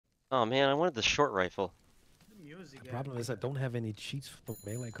Oh man, I wanted the short rifle. The music. The problem is I don't have any cheats for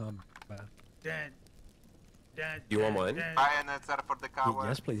melee combat. You want one? for the cover.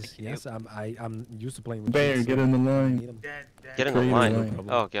 Yes, please. Yes, I'm used to playing with Bear, cheats, get so in the I line. need 'em. Get in the Trade line. line.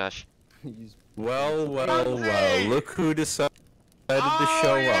 Oh gosh. Well, look who decided to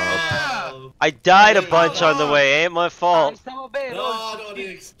show up. I died a bunch on the way. Ain't my fault.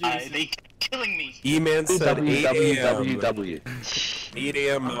 They killing me. E-Man said 8 a.m. www. 8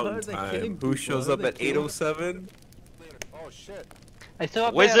 a.m. Mountain Time. Who shows up at 8:07? Oh shit.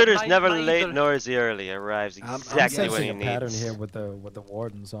 Wizard is never late nor is he early. Arrives I'm exactly when he sensing a pattern needs. here with the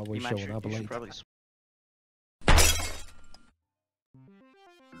wardens always showing up late.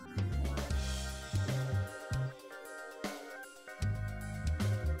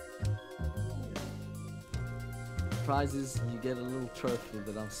 Prizes, you get a little trophy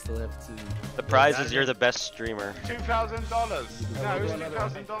that I'll still have to. The prize is you're the best streamer. $2,000. No, it was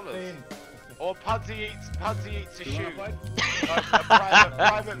 $2,000. Or Pudsey eats a shoe.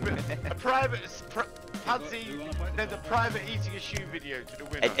 Pudsey there's a private eating a shoe video to the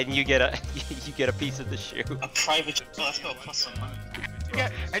winner. And you get a you get a piece of the shoe. A private. So that's gotta cost some money.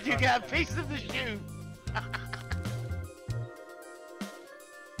 And you get a piece of the shoe.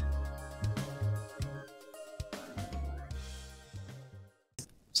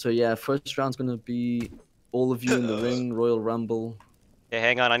 So yeah, first round's gonna be all of you in the ring, Royal Rumble. Hey,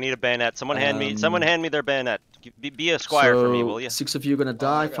 hang on, I need a bayonet. Someone hand me their bayonet. Be a squire for me, will you? 6 of you are gonna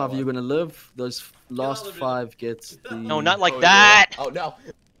die, 5 of you are gonna live. Those last 5 get the. No, not like that. Oh no.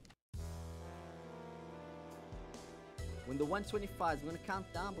 When the 125 is, I'm gonna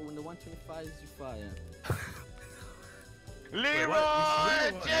count down, but when the 125 is, you fire.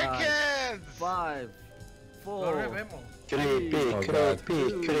 Leroy Jenkins! 5, 4. Creepy.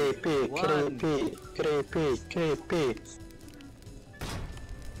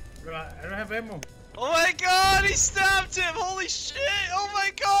 I don't have ammo. Oh my god, he stabbed him! Holy shit! Oh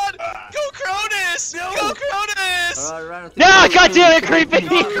my god! Go Cronus! Go Cronus! Alright, No, god damn it, creepy!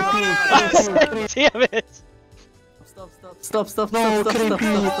 Damn it! Stop.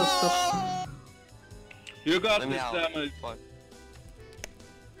 You got this damage.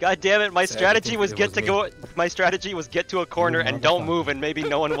 God damn it, my strategy was get to a corner and don't move and maybe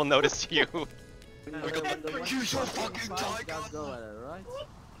no one will notice you.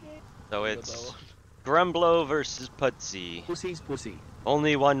 So it's Grumblo versus Pudsey. Pussy's pussy.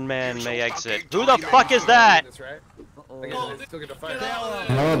 Only one man may exit. Who the fuck is that? What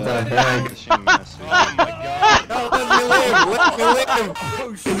the heck? Oh my god. Let me live!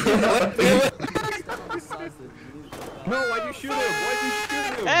 No, why'd you shoot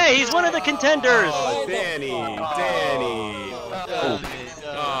him? Hey, he's one of the contenders! Oh, Danny!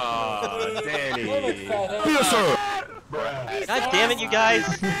 God damn it, you guys!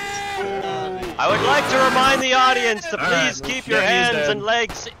 I would like to remind the audience to please keep your hands and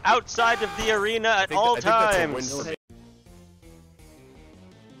legs outside of the arena at all times.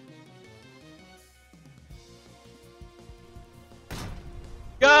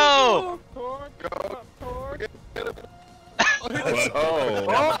 Go! We have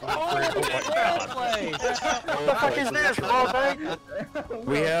the wall.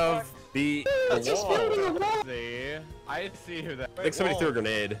 I see who that. I think somebody threw a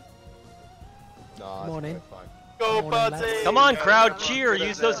grenade. Morning. Go, Pudsey! Come on, crowd, cheer,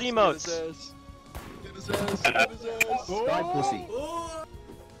 use those emotes. Sky pussy.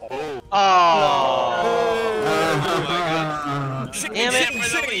 Oh! Damn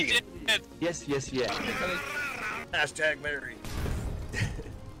it! Yes. Hashtag Larry.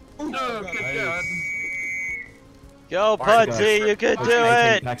 Go, Pudsey, you can do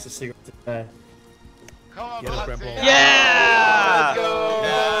it! Come on, Pudsey! Yeah! Let's go!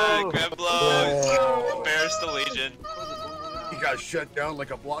 Yeah, Grimblow embarrassed the Legion. He got shut down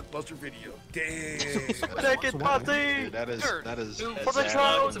like a Blockbuster video. Damn. Take it, Pudsey! That is For the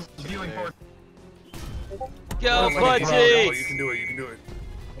crowd! Go, You Pudsey! can do it.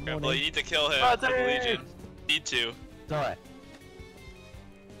 Grimblow, you need to kill him for the Legion. Need to. Alright.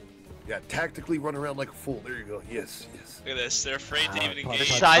 Yeah, tactically run around like a fool. There you go. Yes. Look at this, they're afraid to even They're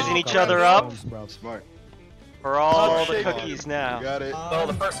engage. sizing each other up smart. for all the cookies now. You got it. Well,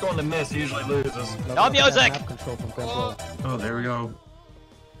 the first one to miss usually loses. No music! Oh, there we go.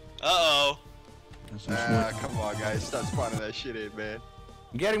 Uh-oh. Come on, guys. Stop spawning that shit in, man.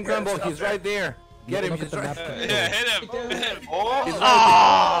 Get him, Grumble. He's right there. Get him. He's right there. Yeah, hit him! Oh!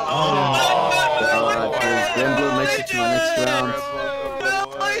 Grimble makes it to the next round.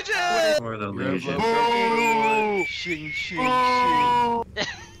 For the Legion. Shing.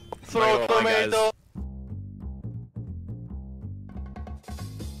 Throw tomato.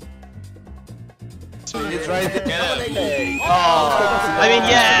 He's right there. Oh, I mean,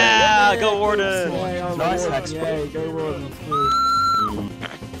 yeah, go Warden. Nice. Yay, go Warden.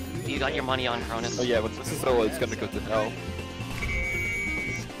 You got your money on Cronus. Oh yeah, when this is all, it's gonna go to hell.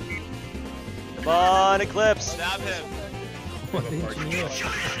 Come on, Eclipse. Stab him. What engineer?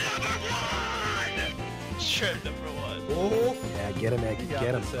 Shit, number one. Yeah, get him, Egg.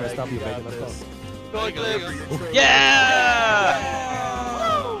 Get him. Press W, baby. Let's go. Go, Eclipse. Yeah!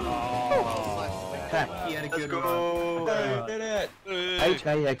 He had a good Let's one. go.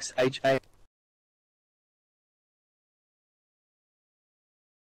 H-A-X-H-A.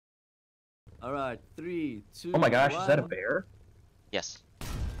 Alright, 3, 2. Oh my gosh, is that a 1. bear? Yes.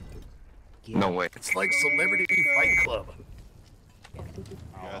 No way. It's like Celebrity Fight Club.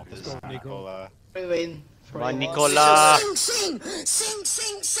 Let's go, Nicola. Come on, Nicola.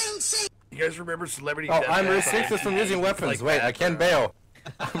 You guys remember Celebrity Deathmatch? I'm restricted from using weapons. Wait, I can't bail.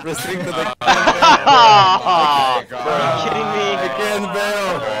 I'm restricted to the... Are you kidding me? I can't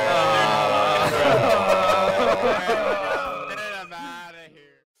bail. I'm out of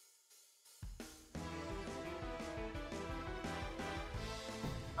here.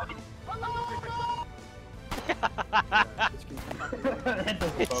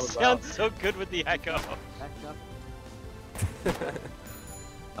 It sounds so good with the echo.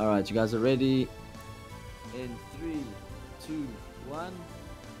 Alright, you guys are ready. In 3, 2, 1.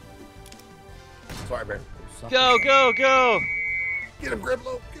 Sorry, bear. Go, go, go! Get him,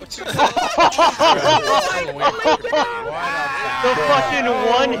 Griblo. The fucking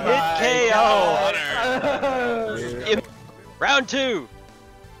one-hit KO! Round 2!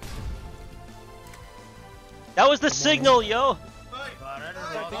 That was the signal, yo!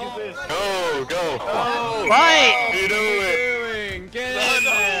 Go, go. Fight! You do it. Get in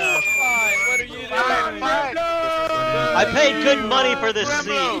there. Fight. What are you doing? I paid good money for this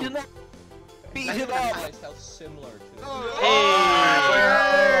seat. Hey!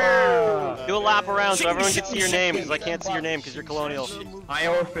 Do a lap around so everyone can see your name, because I can't see your name because you're colonial. I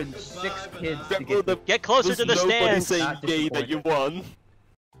orphaned 6 kids to get Get closer to the stands. saying gay that you won.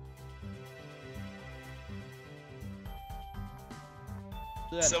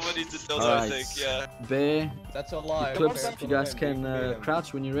 Someone needs to tell Alright. I think, yeah. Bear, That's a lie. Eclipse, if you guys can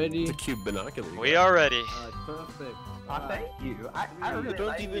crouch when you're ready. It's a cube binocular. We are ready. Alright, perfect. Thank you. I really Don't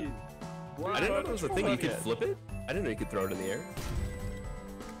like even. you. I didn't know there was a thing you could flip it. I didn't know you could throw it in the air.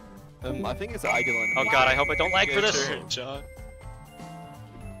 I think it's Eidolon. Oh god, I hope I don't lag for this. John.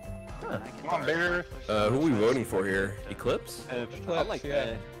 Come on, bear. Who are we voting for here? Eclipse? I like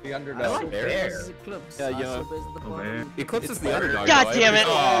that. The I underdog. like Bear. This is Eclipse. Yeah, yeah. Also based on the bottom. Eclipse is the underdog. God though. damn it!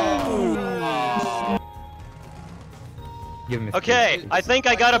 Give me Okay, I think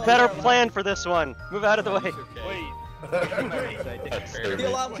I got a better plan for this one. Move out of the way. You're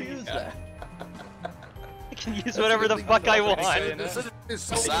allowed to use that. I can use whatever the fuck I want. The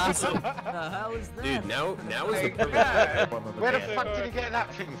hell is that? Dude, now is the perfect time. Where the fuck did you get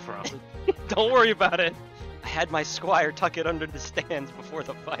that thing from? Don't worry about it. I had my squire tuck it under the stands before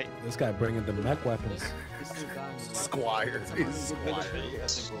the fight. This guy bringing the mech weapons. This is done. Squire. Please,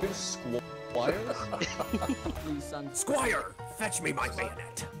 son. Squire, fetch me my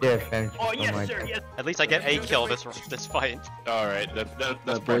bayonet. Yeah, thanks. Oh yes, sir, yes. At least I get a kill this fight. All right,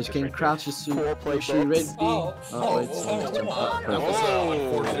 that's Boys, can crouch just to make sure you're ready. Oh, wait, someone's jumped up.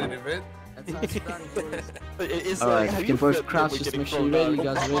 Unfortunate event. That's how it's done, boys. It's Alright, you can both crouch, just make sure you're ready. You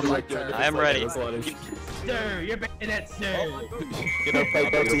guys are ready. I am ready.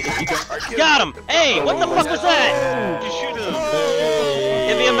 Got him! Hey, what the fuck was that? You shoot him.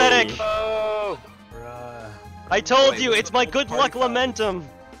 Give me a medic. Oh! I told you, it's my good luck lamentum.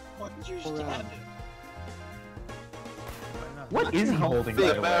 What is he holding, by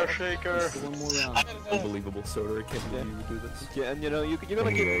Big the barrel way? shaker. Just one more round. Unbelievable, Soda. I can't believe you would do this. Yeah, and you know, you're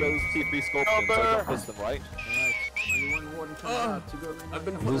gonna get those T3 scorpions, so don't miss them, right? Alright, only one warden coming out to go in. I've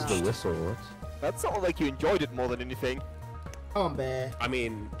been Who's the whistle? What? That sounded like you enjoyed it more than anything. I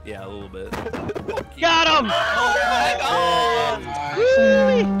mean, yeah, a little bit. Got him!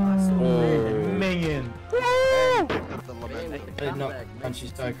 Minion.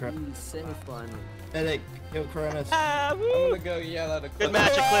 Semi-final. Medic, kill Cronus. I'm gonna go yell at a Good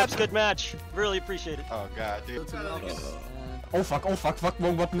match, Eclipse. Good match. Really appreciate it. Oh god, dude. Oh fuck,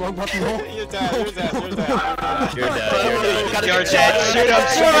 wrong button, no. You're dead, you're dead, you're dead. You're dead.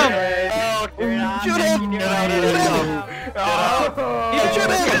 Shoot him, shoot him! Shoot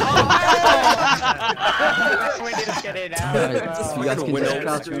him! Alright, so you guys can just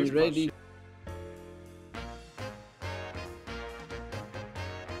crouch when you're ready.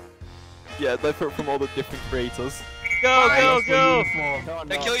 Yeah, different from all the different creators. Go, go!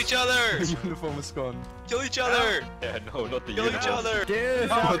 They kill each other! The uniform is gone. Kill each other! Yeah, no, not the Kill each other!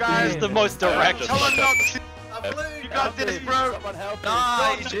 Come on, guys. This is the most direct. Come on, Nox. You got this, bro.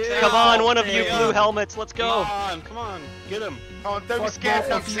 Nice! Come on, one of you blue helmets, let's go! Come on, get him. Come on, don't be scared,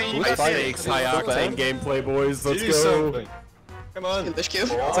 Noxie. You got this. Stakes, high octane gameplay, boys. Let's go. Come on. Let's go.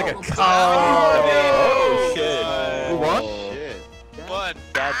 It's like a Oh, shit. Who won? What?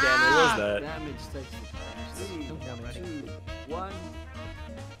 God damn, who was that? Damage takes 3, 2, 1.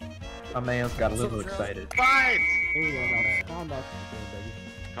 My man's got a little excited. Fight.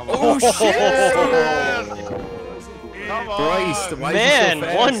 Oh shit! Come on. Christ, why man, is he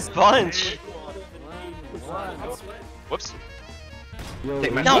so one fast? punch! Whoops. No,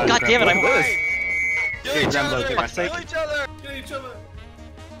 god damn it, I'm worse! Kill each other! for fuck's sake. Kill each other!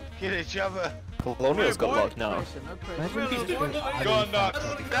 Kill each other. Colonial's got locked now. Go on, Nox.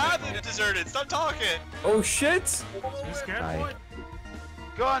 Nah, they deserted. Stop talking. Oh shit! You scared, boy?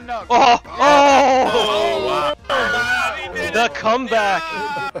 Go on, Nox. Oh! Oh! Wow. He did The it. comeback!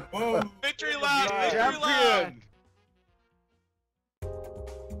 Yeah. Victory lap! Victory lap!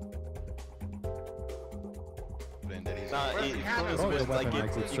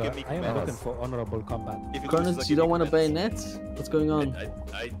 Champion. I am looking for honorable combat. Cronus, you don't want a bayonet? What's going on?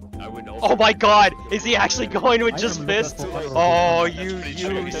 I would also. Oh my god! Is he actually going with I just am looking fists? for honorable Oh, combat.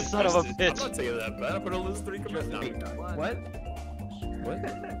 you son of a I'm bitch! not saying that bad. I'm gonna lose 3 commits now. What?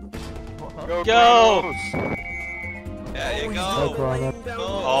 Go! There you Oh, go. Cronus.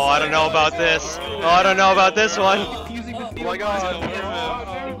 Oh, I don't know about this. Oh, I don't know about this one. Oh my god.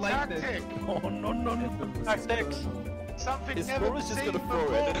 Tactic. Tactics. Something His never throw is just seen gonna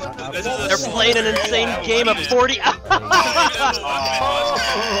throw it. before. This is They're playing an insane game of 40. Oh.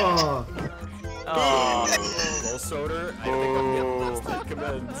 Well, Soder, I think I'm getting those 3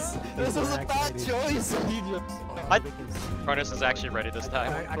 commits. This was a bad choice. What? Cronus is actually ready this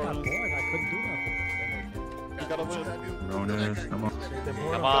time. I got bored. I couldn't do nothing. You gotta win.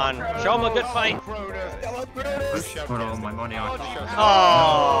 Come on, show him a good fight. Put all my money on.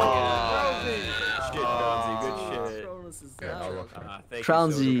 Oh. Good shit, Gonzi, good shit. Cronus is Thank you,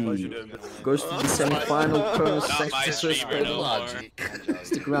 Trounsy Soder. Pleasure doing business. goes to the semi-final. Cronus, Not thanks my for the streamer no more.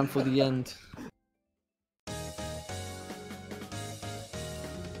 Stick around for the end.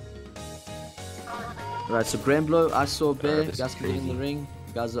 Right, so Gramblow, I saw Bear, you guys can get in the ring.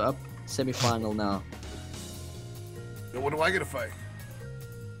 You guys are up. Semi-final now. What do I get to fight?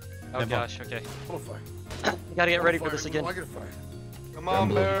 Oh gosh, okay. What do I fight? We gotta get ready for this again. What do I get to fight? Come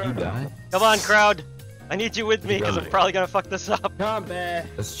on, Bear. Come on, crowd. I need you with me because I'm probably gonna fuck this up. Come back.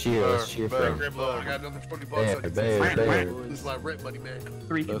 Let's cheer Bear, for him. Gramblow, I got another 20 bucks. Bear, I can Bear, fight. Bear. This is my rent money, man.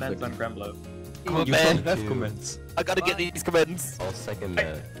 3 Perfect. comments on Gremlo. Come on, man. I gotta get these comments. I'll second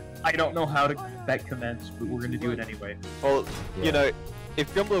that. I don't know how to bet commence, but we're gonna do it anyway. Well, Yeah. you know,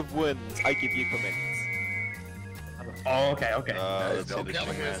 if Gumlove wins, I give you comments. Oh, okay. Callahan's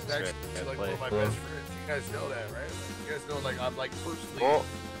actually like one of my best friends. You guys know that, right? You guys know, like, I'm like personally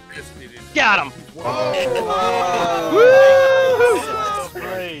interested in. Got him.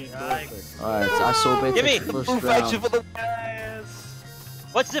 Alright, so I saw Bear Give take me. the first round. for the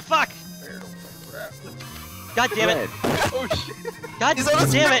What's the fuck? God damn it. Oh shit. God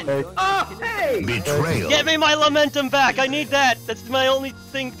damn it. Betrayal. Get me my Lamentum back. I need that. That's my only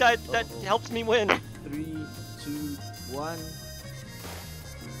thing that helps me win. 3, 2, 1.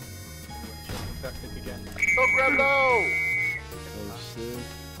 Go, Gremlo. Oh shit.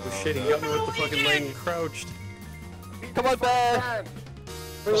 Oh shit, he got me with the fucking lane crouched. Come on, Bear.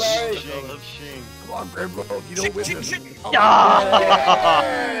 Come on, Gramblow. You don't win this.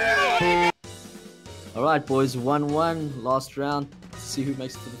 Alright, boys, 1-1. Last round. See who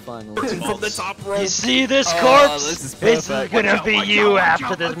makes it to the final. From the top rope. You see this corpse? this is It's perfect. gonna be you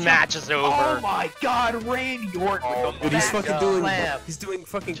after this match is over. Oh my god, Randy Orton. Dude, he's fucking doing. Slam. He's doing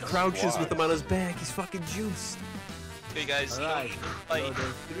fucking crouches with him on his back. He's fucking juiced. Hey guys, Alright, fight. so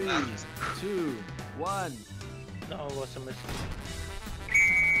then 3, 2, 1. No, what's a miss?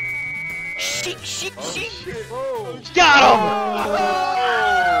 Got him!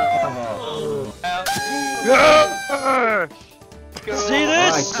 See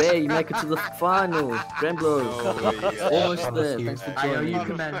Alright, this? Bear, you make it to the final. Gramblow, almost there. Thanks for I owe joining. you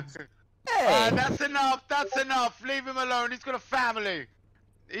commence. That's enough. That's enough. Leave him alone. He's got a family.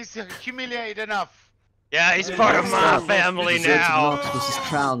 He's humiliated enough. Yeah, he's part of my family Deserted now. Knox versus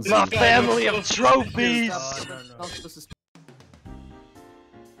Trounsy. My family of trophies. Knox versus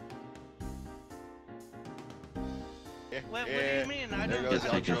What do you mean? I don't There goes the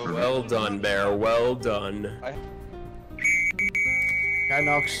outro. Well done, Bear. Well done. Yeah,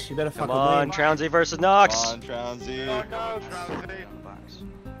 Nox, you better Come fucking on, win. Trounsy versus Nox. Come on, Trounsy.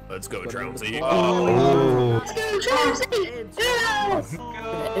 Let's go, Trounsy. Oh.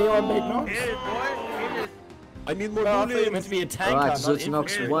 Anyone beat Nox? I need more No, I thought you bullet. meant to be a tanker, Alright, not Zerts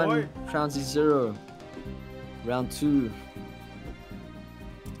Nox infantry. 1, Trounsy 0. Round 2.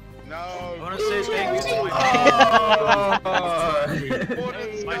 No. I want to say thank you to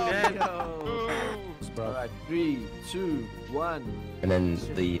my dad. Alright, 3, 2, 1. And then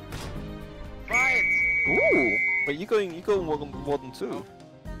the... Fight! Ooh. But you going more than 2.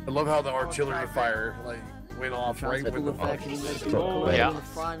 I love how the artillery fire like went off right when the Yeah.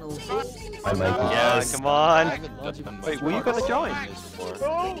 Final. Yeah, come on. Wait, were you gonna join?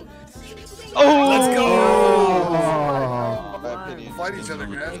 Oh! Let's go! fight each other,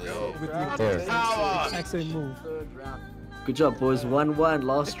 guys. Go. Excellent move. Good job, boys. 1-1,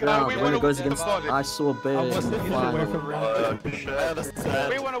 last round. Winner goes against I Saw Bear in the final.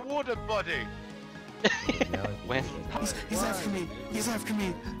 We want a water body. When? He's after me. He's after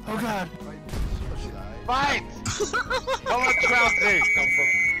me. Oh god. Fight! Come on, Trounsy.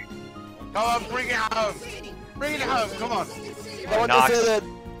 Come on, bring it home. Bring it home. Come on. Nox.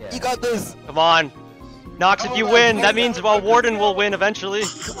 You got this. Come on. Nox, if you win, that means Warden will win eventually.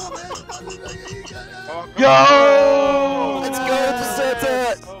 Go! Let's go,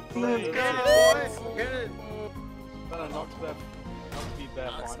 Deserter.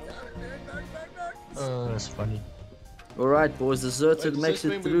 That's funny. Alright, boys. Deserted makes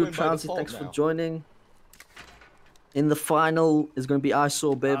it through. Trounsy, thanks for joining. In the final is going to be I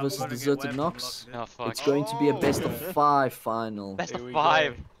Saw Bear versus Deserted Nox. Oh, fuck. It's going to be a best of 5 final. Best of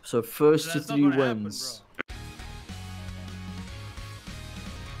 5. So first to 3 wins.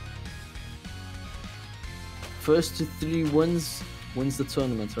 First to 3 wins the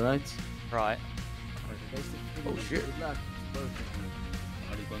tournament, alright? Right. Oh shit.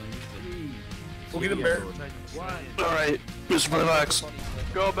 We'll get him, Bear. Alright, just relax.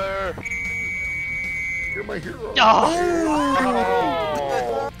 Go, Bear. You're my hero. Oh!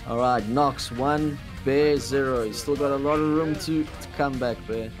 Alright, Nox 1, Bear 0. You still got a lot of room to come back,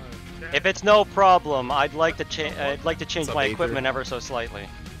 Bear. If it's no problem, I'd like to change What's up, my Aether? equipment ever so slightly.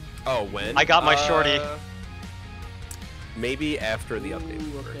 Oh, when? I got my shorty. Maybe after the update.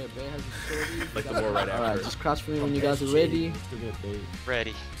 Ooh, okay, Bear has a shorty. Like the more right after. Alright, just crouch for me when you guys are ready.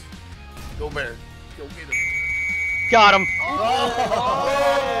 Ready. Go, Bear. Go get him. Got him!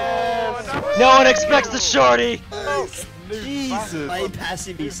 No one expects the shorty! Jesus. Play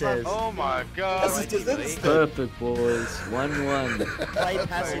passive, he says. Oh my god. Perfect, boys. 1-1. Play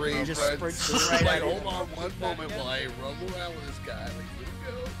passive, he just sprint straight Like, at hold on one moment while I rumble around with this guy. Like, here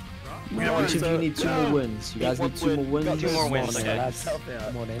we go. Each of you need 2 more wins. You guys need 2 more wins. 2 more wins.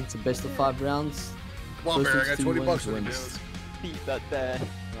 Come on then. It's a best of 5 rounds. Come on, First Bear. I to got 2 20 bucks wins on you, wins. Beat that bear.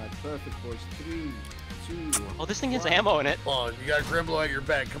 Alright, perfect, boys. 3, 2. Oh, this thing has ammo in it. Come on, you got Grimble at your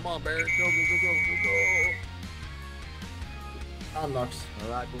back. Come on, Bear. Go, go, go, go, go, go. Nox.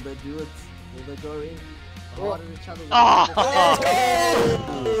 Alright, will they do it? Will they go in? Oh. Hard at each other?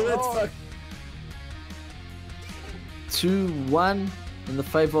 Let's fuck. 2-1 in the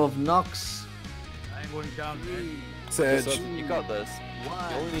favor of Nox. I ain't going down, man. Sedge, you got this. You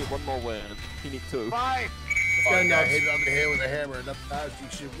only need 1 more win. You need 2. Fight! Let's go, Nox. Hit it on the head with a hammer. Enough times you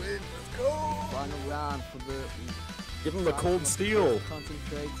should win. Let's go. Final round for the Give him the cold steel.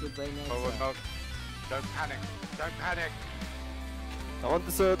 concentrated Bayonetta. Don't panic. Don't panic. I want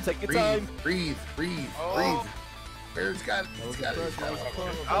the sword. Take your time. Breathe, breathe, breathe. Bear's got it. He's got it.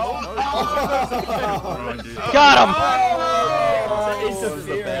 Got him!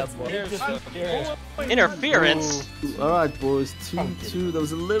 Interference. Interference? Alright, boys. 2-2. There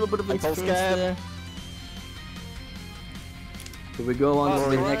was a little bit of interference there. Here we go on to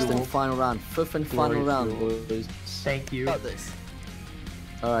the next and final round. 5th and final round, boys. Thank you.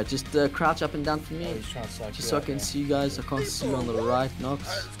 Alright, just crouch up and down for me. Just so I can see you guys. I can't see you on the right,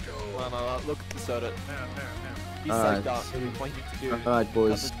 Nox. No, look at the soda. He's Alright. like that. What you need to do. Alright,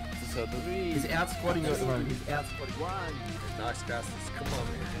 boys. He's out squatting at the moment. He's out squatting. Nox got this. Come on,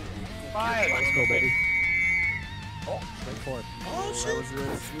 man. Fight! Let's go, baby.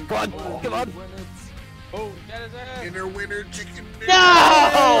 Come on. Winner, winner, chicken dinner. No!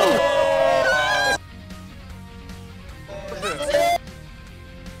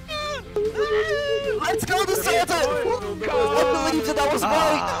 Let's go, the Santa! I believe that was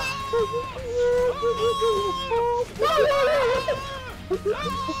right!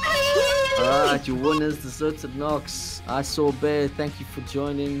 Alright, your winners, Deserted Nox. I Saw Bear, thank you for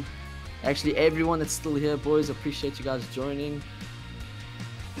joining. Actually, everyone that's still here, boys, appreciate you guys joining.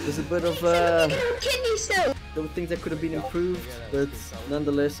 There's a bit of there were things that could have been improved, but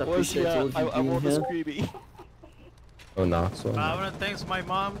nonetheless, I appreciate all of you being here. Oh, Knox. I want to thank my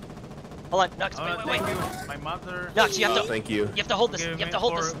mom. Hold on, Knox, I want to wait. thank you, my mother. Knox, you have to. Thank you. You have to hold this. You have to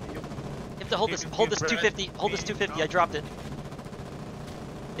hold this. You have to hold this. Hold this 250. Hold this 250. I dropped it.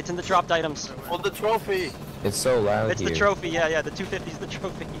 It's in the dropped items. Hold the trophy. It's so loud It's here. the trophy. Yeah. The 250 is the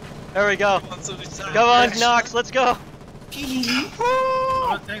trophy. There we go. Come on, Knox. Let's go. I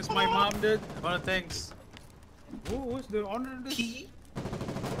want to thank my mom, dude. I want to thank. Who's the honor?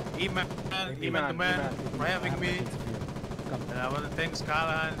 E-Man the man for having me. And I want to thank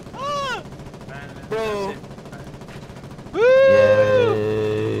Callahan. Bro.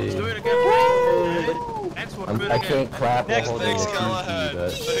 Yay. Let's do it again, please. Next one, do it I again. can't clap. Next, Thanks, Callahan.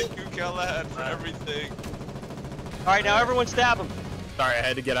 Thank you, Callahan, for everything. All right, now everyone stab him. Sorry, I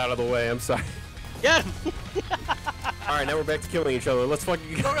had to get out of the way. I'm sorry. Get him. Alright, now we're back to killing each other. Let's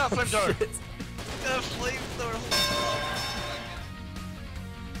fucking go. Go out, flamethrower. The flamethrower.